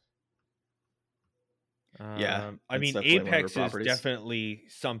Space. Yeah, I that's mean, definitely one of their Apex is properties. definitely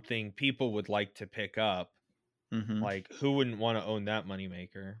something people would like to pick up. Hmm. Like, who wouldn't want to own that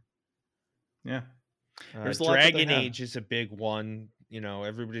moneymaker? Yeah, there's a lot that they Dragon have. Age is a big one.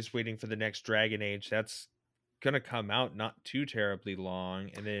 Everybody's waiting for the next Dragon Age. That's gonna come out not too terribly long,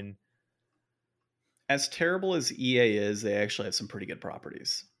 and then As terrible as EA is, they actually have some pretty good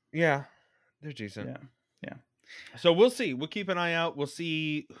properties. yeah, they're decent. Yeah, yeah, So we'll see. We'll keep an eye out. We'll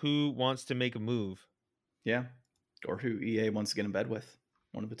see who wants to make a move. yeah. Or who EA wants to get in bed with.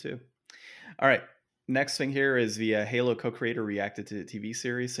 One of the two. All right. Next thing here is the Halo co-creator reacted to the TV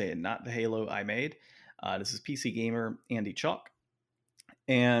series, saying, "Not the Halo I made." This is PC gamer Andy Chalk,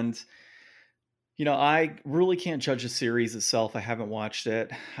 and I really can't judge the series itself. I haven't watched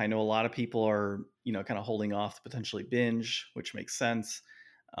it. I know a lot of people are kind of holding off to potentially binge, which makes sense.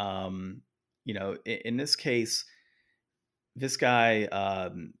 Um, in this case, this guy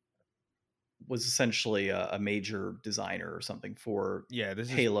was essentially a major designer or something for Yeah, this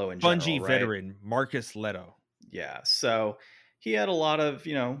is Halo in general, Bungie right? veteran Marcus Leto. Yeah. So he had a lot of,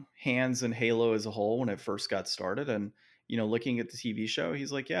 hands in Halo as a whole when it first got started. And, looking at the TV show,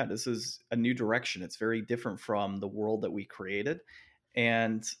 he's like, yeah, this is a new direction. It's very different from the world that we created.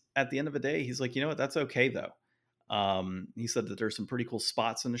 And at the end of the day, he's like, you know what? That's okay, though. He said that there's some pretty cool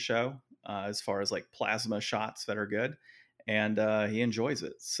spots in the show as far as like plasma shots that are good. And he enjoys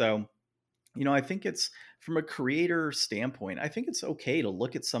it. So, I think it's from a creator standpoint, I think it's okay to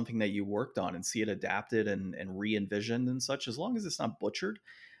look at something that you worked on and see it adapted and re envisioned and such, as long as it's not butchered.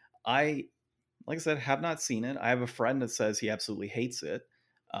 I, like I said, have not seen it. I have a friend that says he absolutely hates it,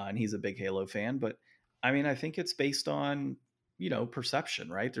 and he's a big Halo fan. But I mean, I think it's based on perception,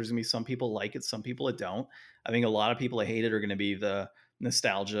 right? There's gonna be some people like it, some people that don't. I think a lot of people that hate it are going to be the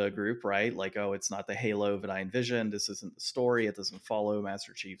nostalgia group, right? Like, oh, it's not the Halo that I envisioned. This isn't the story. It doesn't follow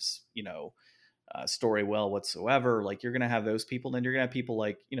Master Chief's, story well whatsoever. Like, you're going to have those people. Then you're going to have people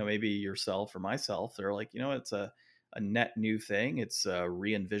like, maybe yourself or myself. They're like, it's a net new thing. It's a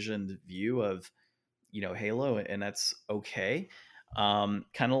re-envisioned view of, Halo, and that's okay. Kind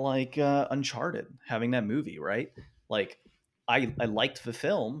of like Uncharted, having that movie, right? Like, I liked the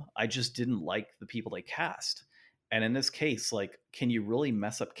film. I just didn't like the people they cast. And in this case, like, can you really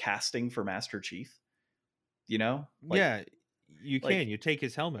mess up casting for Master Chief? Like, Yeah, You can. Like, You take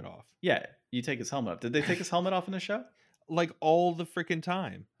his helmet off. yeah, you take his helmet off. Did they take his helmet off in the show? Like, all the freaking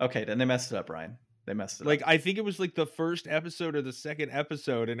time. Okay, then they messed it up, Ryan. They messed it Like, up. I think it was, like, the first episode or the second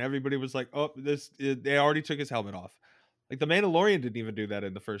episode, and everybody was like, "Oh, they already took his helmet off." Like, The Mandalorian didn't even do that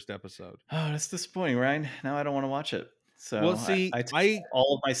in the first episode. Oh, that's disappointing, Ryan. Now I don't want to watch it. So Well, see, I take I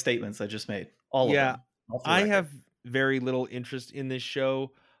all of my statements I just made, all of yeah, them, off the I record. have very little interest in this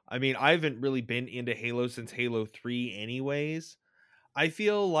show. I mean, I haven't really been into Halo since Halo 3 anyways. I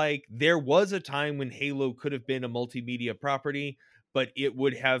feel like there was a time when Halo could have been a multimedia property, but it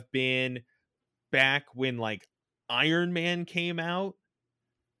would have been back when, like, Iron Man came out,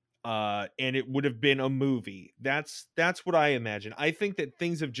 and it would have been a movie. That's what I imagine. I think that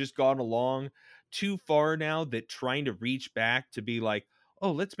things have just gone along too far now, that trying to reach back to be like,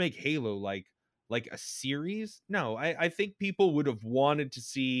 oh, let's make Halo like a series. No, I think people would have wanted to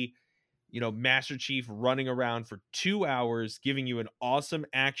see, Master Chief running around for 2 hours, giving you an awesome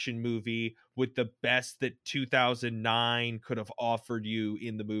action movie with the best that 2009 could have offered you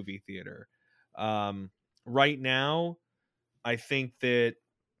in the movie theater. Right now, I think that,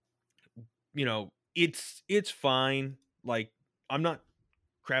 it's fine. Like, I'm not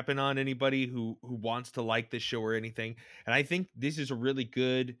crapping on anybody who wants to like this show or anything. And I think this is a really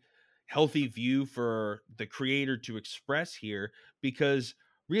good, healthy view for the creator to express here, because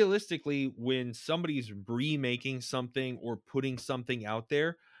realistically, when somebody's remaking something or putting something out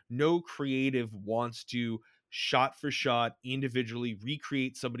there, no creative wants to shot for shot individually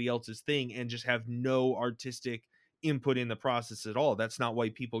recreate somebody else's thing and just have no artistic input in the process at all. That's not why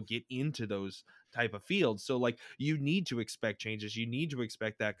people get into those type of fields. So, like, you need to expect changes, you need to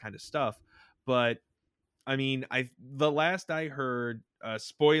expect that kind of stuff. But I mean, I the last I heard,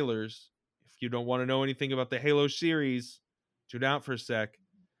 spoilers, if you don't want to know anything about the Halo series, tune out for a sec.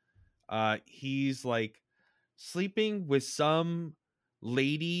 He's like sleeping with some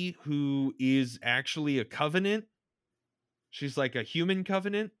lady who is actually a covenant. She's like a human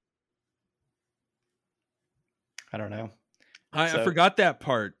covenant. I don't know. I So, forgot that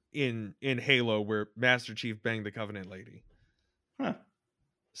part in Halo where Master Chief banged the covenant lady. huh.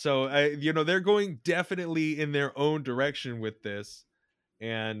 So they're going definitely in their own direction with this,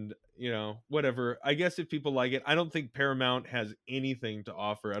 and whatever. I guess if people like it, I don't think Paramount has anything to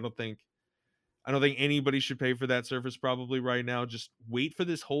offer. I don't think anybody should pay for that service probably right now. Just wait for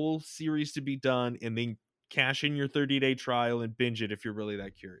this whole series to be done, and then cash in your 30-day trial and binge it if you're really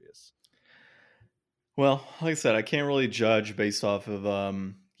that curious. Well, like I said, I can't really judge based off of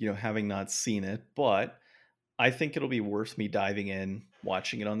having not seen it, but I think it'll be worth me diving in,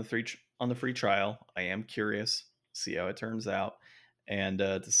 watching it on the free trial. I am curious, see how it turns out, and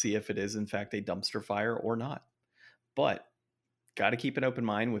to see if it is in fact a dumpster fire or not. But got to keep an open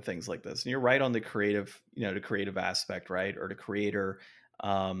mind with things like this. And you're right on the creative, the creative aspect, right? Or the creator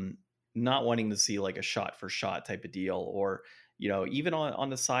um, not wanting to see like a shot for shot type of deal, or even on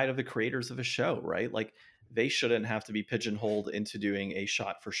the side of the creators of a show, right? Like they shouldn't have to be pigeonholed into doing a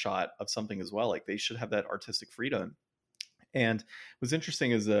shot for shot of something as well. Like they should have that artistic freedom. And what's interesting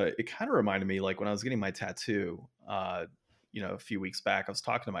is it kind of reminded me like when I was getting my tattoo, a few weeks back, I was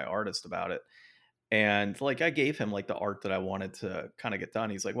talking to my artist about it, and like I gave him like the art that I wanted to kind of get done.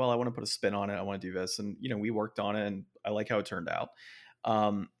 He's like, "Well, I want to put a spin on it. I want to do this." And we worked on it, and I like how it turned out.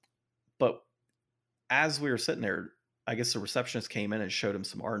 Um, but as we were sitting there, I guess the receptionist came in and showed him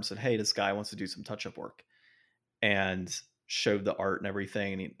some art and said, "Hey, this guy wants to do some touch-up work," and showed the art and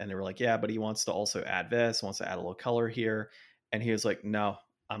everything. And they were like, "Yeah, but he wants to also add this, wants to add a little color here." And he was like, "No,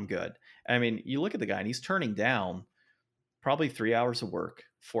 I'm good." And I mean, you look at the guy, and he's turning down probably 3 hours of work,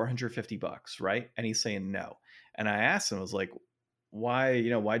 $450, right? And he's saying no. And I asked him, I was like, why,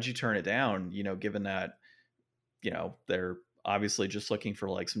 why'd you turn it down? Given that, they're obviously just looking for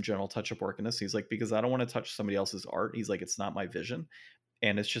like some general touch up work in this. He's like, because I don't want to touch somebody else's art. He's like, it's not my vision.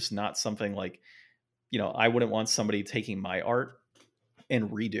 And it's just not something like, I wouldn't want somebody taking my art and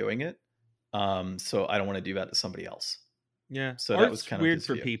redoing it. So I don't want to do that to somebody else. Yeah, So that was art's kind of weird his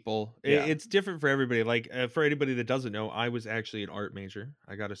for view. people. Yeah. It's different for everybody. Like, for anybody that doesn't know, I was actually an art major.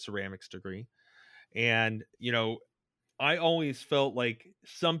 I got a ceramics degree, and I always felt like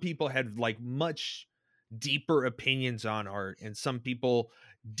some people had like much deeper opinions on art, and some people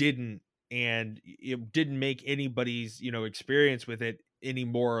didn't, and it didn't make anybody's experience with it any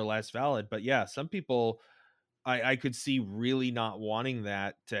more or less valid. But yeah, some people I could see really not wanting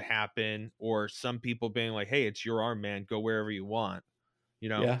that to happen, or some people being like, "Hey, it's your arm, man. Go wherever you want." You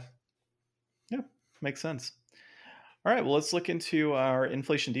know? Yeah. Yeah. Makes sense. All right. Well, let's look into our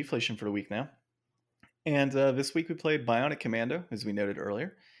inflation deflation for the week now. And this week we played Bionic Commando, as we noted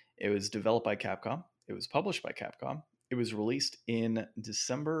earlier. It was developed by Capcom. It was published by Capcom. It was released in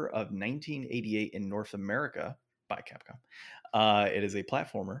December of 1988 in North America by Capcom. It is a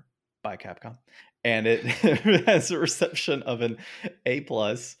platformer by Capcom, and it has a reception of an A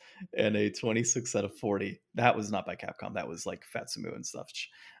plus and a 26 out of 40. That was not by Capcom. That was like Fatsumu and stuff.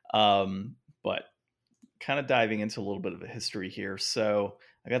 But kind of diving into a little bit of a history here. So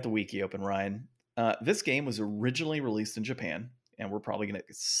I got the wiki open, Ryan. This game was originally released in Japan, and we're probably going to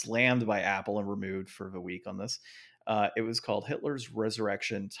get slammed by Apple and removed for the week on this. It was called Hitler's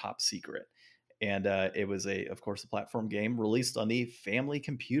Resurrection Top Secret. And it was of course, a platform game released on the Family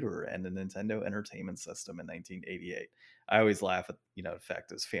Computer and the Nintendo Entertainment System in 1988. I always laugh at the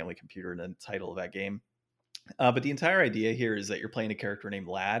fact it's Family Computer in the title of that game. But the entire idea here is that you're playing a character named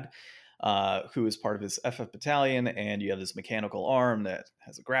Lad, who is part of his FF battalion, and you have this mechanical arm that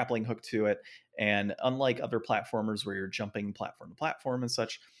has a grappling hook to it. And unlike other platformers where you're jumping platform to platform and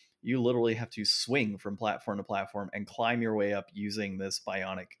such, you literally have to swing from platform to platform and climb your way up using this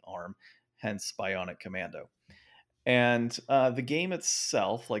bionic arm, hence Bionic Commando. And the game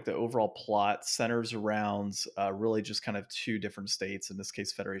itself, like the overall plot, centers around really just kind of two different states, in this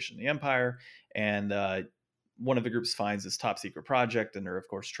case, Federation and the Empire. And one of the groups finds this top secret project, and they're, of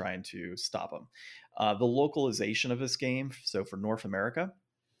course, trying to stop them. The localization of this game, so for North America,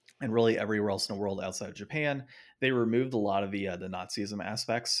 and really everywhere else in the world outside of Japan, they removed a lot of the Nazism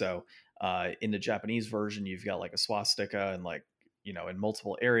aspects. So in the Japanese version, you've got like a swastika and like in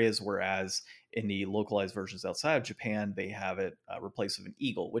multiple areas, whereas in the localized versions outside of Japan, they have it replaced with an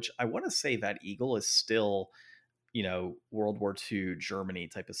eagle, which I want to say that eagle is still World War II Germany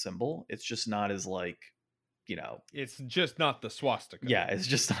type of symbol. It's just not as like It's just not the swastika. yeah, it's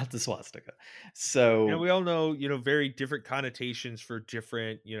just not the swastika. And So we all know, very different connotations for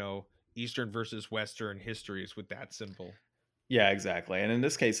different, Eastern versus Western histories with that symbol. yeah, exactly. And in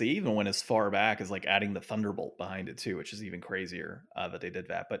this case, they even went as far back as like adding the Thunderbolt behind it too, which is even crazier that they did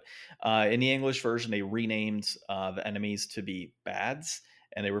that. But in the English version, they renamed the enemies to be Bads,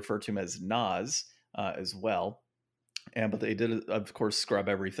 and they referred to them as Nas as well. But they did, of course, scrub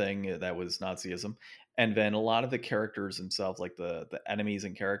everything that was Nazism. And then a lot of the characters themselves, like the enemies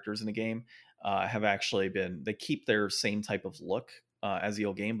and characters in the game, have actually they keep their same type of look as the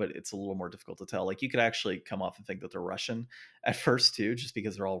old game, but it's a little more difficult to tell. Like you could actually come off and think that they're Russian at first too, just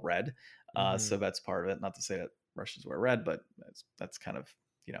because they're all red. So Mhm. that's part of it. Not to say that Russians wear red, but that's kind of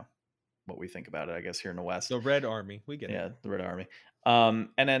you know what we think about it, I guess, here in the West. The Red Army, we get it. Yeah, the Red Army. And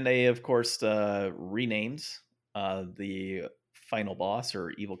then they, of course, renamed the final boss or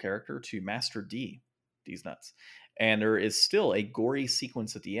evil character to Master D. D's nuts. And there is still a gory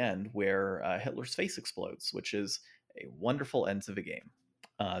sequence at the end where Hitler's face explodes, which is a wonderful end to the game.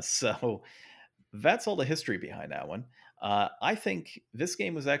 So that's all the history behind that one. I think this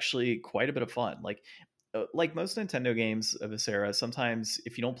game was actually quite a bit of fun. Like most Nintendo games of this era, sometimes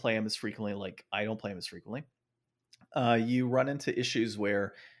if you don't play them as frequently, like I don't play them as frequently, you run into issues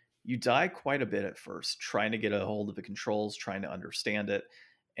where you die quite a bit at first, trying to get a hold of the controls, trying to understand it.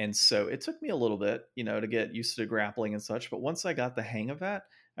 And so it took me a little bit, to get used to grappling and such. But once I got the hang of that,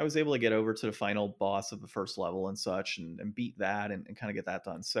 I was able to get over to the final boss of the first level and such and beat that and kind of get that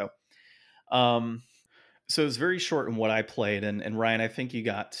done. Um, so it was very short in what I played, and Ryan, I think you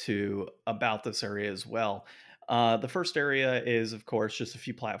got to about this area as well. The first area is, of course, just a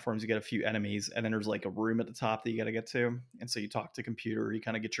few platforms. You get a few enemies, and then there's like a room at the top that you got to get to. And so you talk to computer, you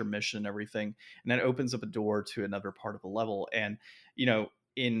kind of get your mission and everything, and that opens up a door to another part of the level. And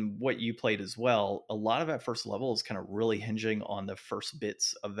in what you played as well, a lot of that first level is kind of really hinging on the first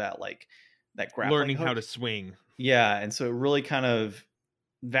bits of that grappling Learning how hook. to swing. Yeah, and so it really kind of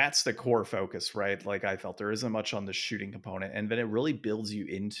that's the core focus, right? Like I felt there isn't much on the shooting component, and then it really builds you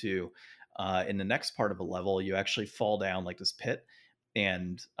into in the next part of a level, you actually fall down like this pit,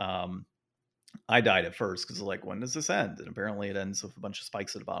 and I died at first because like when does this end? And apparently it ends with a bunch of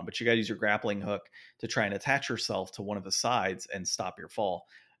spikes at the bottom. But you got to use your grappling hook to try and attach yourself to one of the sides and stop your fall,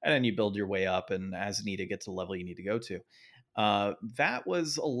 and then you build your way up, and as needed, get to the level you need to go to. That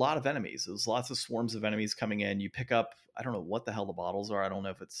was a lot of enemies. It was lots of swarms of enemies coming in. You pick up, I don't know what the hell the bottles are. I don't know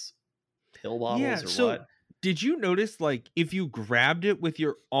if it's pill Yeah, bottles or so what. did you notice, like, if you grabbed it with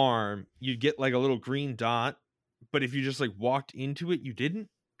your arm, you'd get, like, a little green dot, but if you just, like, walked into it, you didn't?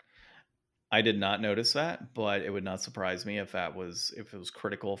 I did not notice that, but it would not surprise me if it was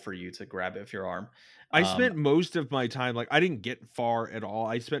critical for you to grab it with your arm. I Um, spent most of my time like, I didn't get far at all.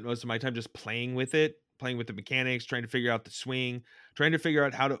 I spent most of my time just playing with it, playing with the mechanics, trying to figure out the swing, trying to figure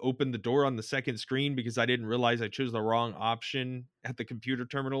out how to open the door on the second screen because I didn't realize I chose the wrong option at the computer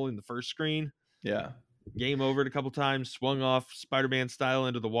terminal in the first screen. yeah. Game overed a couple times, swung off Spider-Man style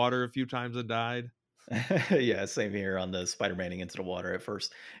into the water a few times and died. Yeah, same here on the Spider-Maning into the water at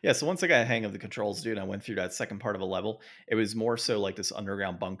first. Yeah, so once I got a hang of the controls, dude, I went through that second part of a level. It was more so like this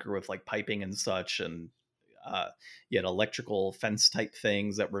underground bunker with like piping and such, and uh, you had electrical fence type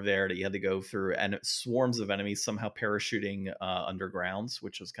things that were there that you had to go through, and swarms of enemies somehow parachuting undergrounds,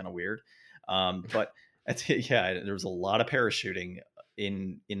 which was kind of weird. But yeah, there was a lot of parachuting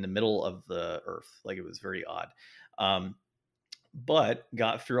in the middle of the earth. Like it was very odd. Um, but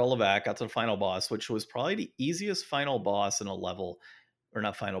got through all of that, got to the final boss, which was probably the easiest final boss in a level, or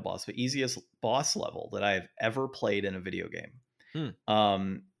not final boss, but easiest boss level that I've ever played in a video game. Hmm.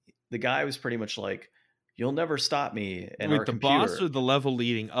 Um, the guy was pretty much like, "You'll never stop me," and our Wait, the boss computer, or the level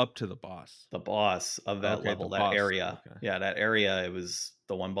leading up to the boss? the boss of that Okay, the level, that boss. area, Okay. yeah, that area, it was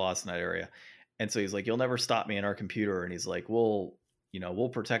the one boss in that area, and so he's like, "You'll never stop me," in our computer, and he's like, we'll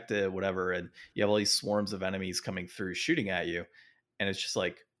protect it, whatever," and you have all these swarms of enemies coming through, shooting at you, and it's just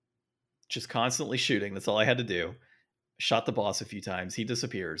like just constantly shooting. That's all I had to do. Shot the boss a few times. He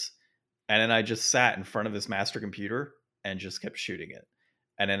disappears. And then I just sat in front of this master computer and just kept shooting it.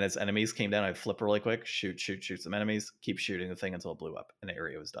 And then as enemies came down, I'd flip really quick, shoot, shoot, shoot some enemies, keep shooting the thing until it blew up and the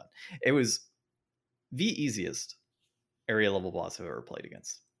area was done. It was the easiest area level boss I've ever played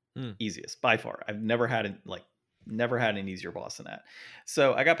against. Hmm. Easiest by far. I've never had an easier boss than that.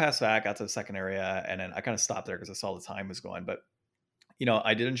 So I got past that, got to the second area, and then I kind of stopped there because I saw the time was going. But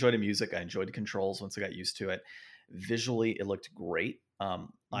I did enjoy the music. I enjoyed the controls once I got used to it. Visually, it looked great.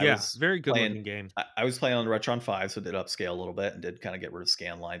 I Yeah, was very good playing. looking game. I was playing on the Retron 5, so did upscale a little bit and did kind of get rid of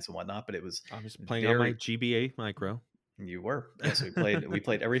scan lines and whatnot. But it was I was playing on my very. GBA micro. You were, yes. We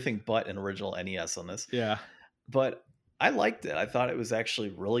played everything but an original NES on this, Yeah. but I liked it. I thought it was actually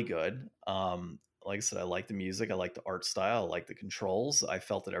really good. Like I said, I liked the music, I liked the art style, I liked the controls. I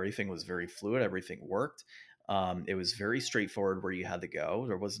felt that everything was very fluid, everything worked. It was very straightforward where you had to go.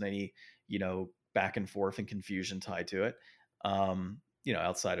 There wasn't any, back and forth and confusion tied to it.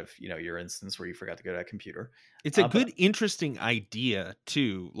 Outside of your instance where you forgot to go to that computer. It's a But good interesting idea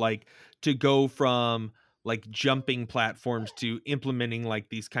too, like, to go from, like, jumping platforms to implementing, like,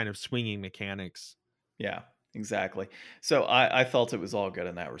 these kind of swinging mechanics. Yeah, exactly. So I felt it was all good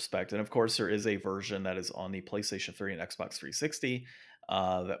in that respect. And of course, there is a version that is on the PlayStation 3 and Xbox 360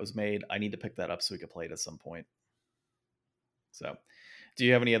 that was made. I need to pick that up so we could play it at some point. So, do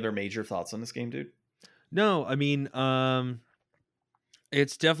you have any other major thoughts on this game, dude? No, I mean,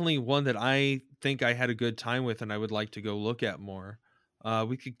 it's definitely one that I think I had a good time with and I would like to go look at more.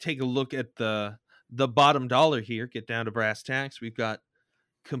 We could take a look at the bottom dollar here, get down to brass tacks. We've got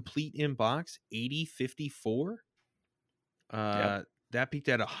complete in box 8054. Yep. Uh, that peaked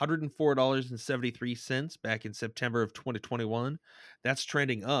at $104.73 back in September of 2021. That's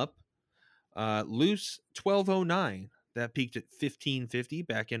trending up. Loose 1209. That peaked at 1550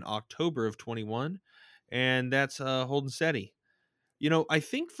 back in October of 21. And that's holding steady. I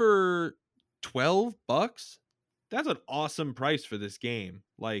think for $12, that's an awesome price for this game.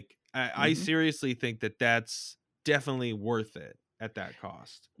 Like, I Hmm. seriously think that that's definitely worth it at that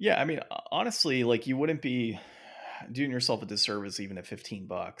cost. Yeah, I mean, honestly, like you wouldn't be doing yourself a disservice even at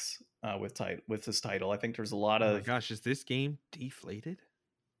 $15 with this title. I think there's a lot Oh my of. gosh, is this game deflated?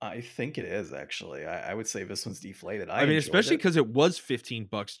 I think it is actually. I would say this one's deflated. I I mean, enjoyed especially it. because it was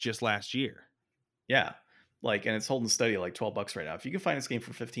 $15 just last year. Yeah, like, and it's holding steady at like $12 right now. If you can find this game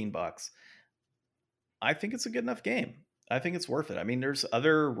for $15, I think it's a good enough game. I think it's worth it. I mean, there's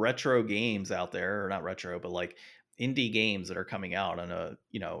other retro games out there, or not retro, but like indie games that are coming out on a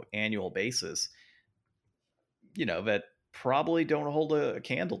annual basis. That probably don't hold a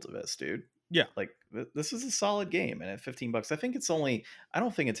candle to this, dude. Yeah. Like this is a solid game, and at $15, I think it's only. I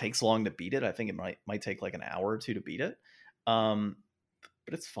don't think it takes long to beat it. I think it might take like an hour or two to beat it. Um,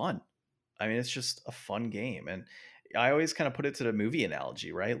 but it's fun. I mean, it's just a fun game, and I always kind of put it to the movie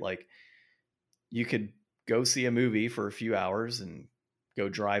analogy, right? Like you could go see a movie for a few hours and go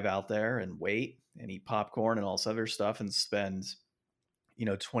drive out there and wait and eat popcorn and all this other stuff and spend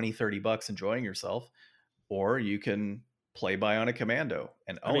 20-30 bucks enjoying yourself, or you can play Bionic Commando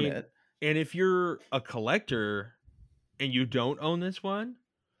and I own mean, it. and if you're a collector and you don't own this one,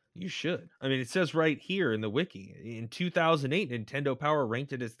 you should. I mean, it says right here in the wiki, in 2008, Nintendo Power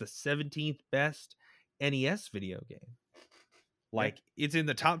ranked it as the 17th best NES video game. Yeah, Like, it's in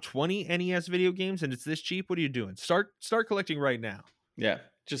the top 20 NES video games and it's this cheap. What are you doing? Start collecting right now. yeah,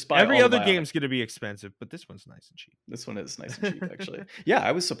 just buy Every all the other Bionic. game's going to be expensive, but this one's nice and cheap. This one is nice and cheap, actually. Yeah,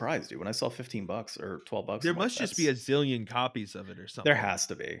 I was surprised, dude, when I saw $15 or $12. There I'm like, must just be a zillion copies of it or there something. has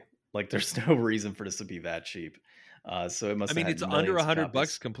to be. Like, there's no reason for this to be that cheap. So it I must have mean, had it's under millions of $100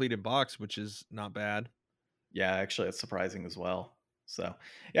 copies. complete in box, which is not bad. Yeah, actually, that's surprising as well. So,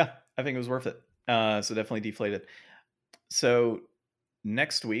 yeah, I think it was worth it. So definitely deflated. So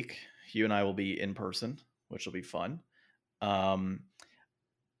next week, you and I will be in person, which will be fun. Um,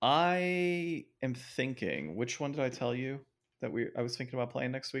 I am thinking, which one did I tell you that I was thinking about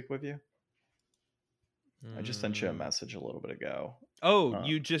playing next week with you? I just sent you a Mm. message a little bit ago. Oh, Uh,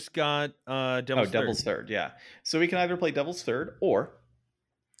 you just got oh, Devil's Third. Devil's Third, yeah. So we can either play Devil's Third or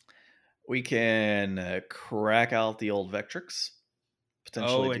we can crack out the old Vectrix,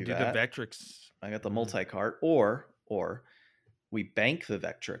 potentially Oh, and do do the that. Vectrix. I got the Mm. multi-cart, or we bank the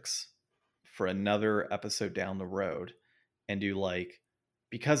Vectrix for another episode down the road and do like,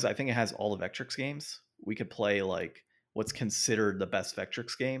 because I think it has all the Vectrix games, we could play like what's considered the best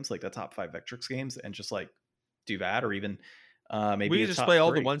Vectrix games, like the top 5 Vectrix games, and just like do that, or even We maybe could a just play top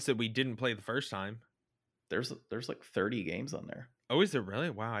all the 3. ones that we didn't play the first time. There's like 30 games on there. Oh, is there really?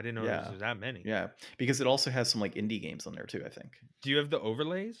 Wow, I didn't know there was Yeah. that many. Yeah, because it also has some like indie games on there too, I think. Do you have the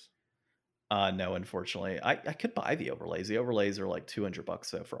overlays? No, unfortunately. I could buy the overlays. The overlays are like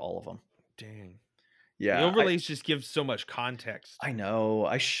 $200 though for all of them. Dang. The Yeah, overlays just give so much context. I know.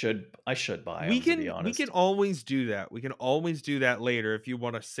 I should buy We them, to be can we can honest. always do that. We can always do that later if you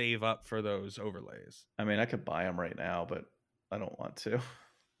want to save up for those overlays. I mean, I could buy them right now, but I don't want to.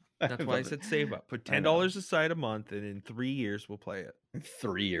 That's why I said save up. Put I $10 know. aside a month, and in 3 years we'll play it. In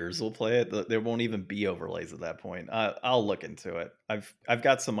 3 years we'll play it. There won't even be overlays at that point. I'll look into it. I've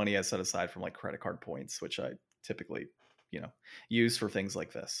got some money I set aside from like credit card points, which I typically, you know, use for things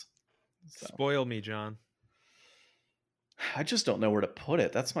like this. So Spoil me, John. I just don't know where to put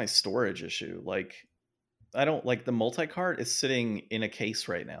it. That's my storage issue. Like I don't like the multi-cart is sitting in a case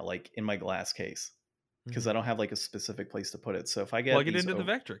right now, like in my glass case, because I Mhm. don't have like a specific place to put it. So if I get Plug it these, into the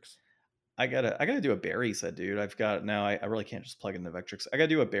Vectrix. I gotta do a Barry said, dude. I've got now. I really can't just plug in the Vectrix. I gotta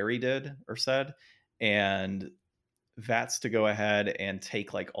do a Barry did or said, and that's to go ahead and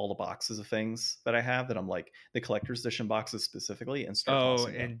take like all the boxes of things that I have that I'm like the collector's edition boxes specifically and start Oh,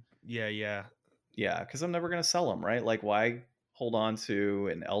 tossing them. and yeah. Yeah, because I'm never gonna sell them, right? Like, why hold on to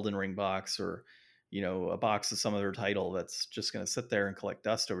an Elden Ring box or a box of some other title that's just gonna sit there and collect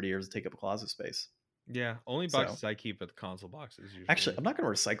dust over the years and take up closet space? Yeah, only So boxes I keep are the console boxes actually, usually. I'm not gonna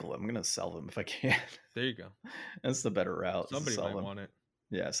recycle them. I'm gonna sell them if I can. There you go. That's the better route is to Somebody sell might them. want it.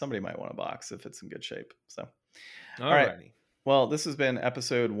 Yeah, somebody might want a box if it's in good shape. So, all right. Alrighty. Well, this has been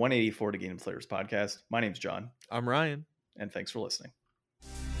episode 184 to Game Players Podcast. My name's John, I'm Ryan. and thanks for listening.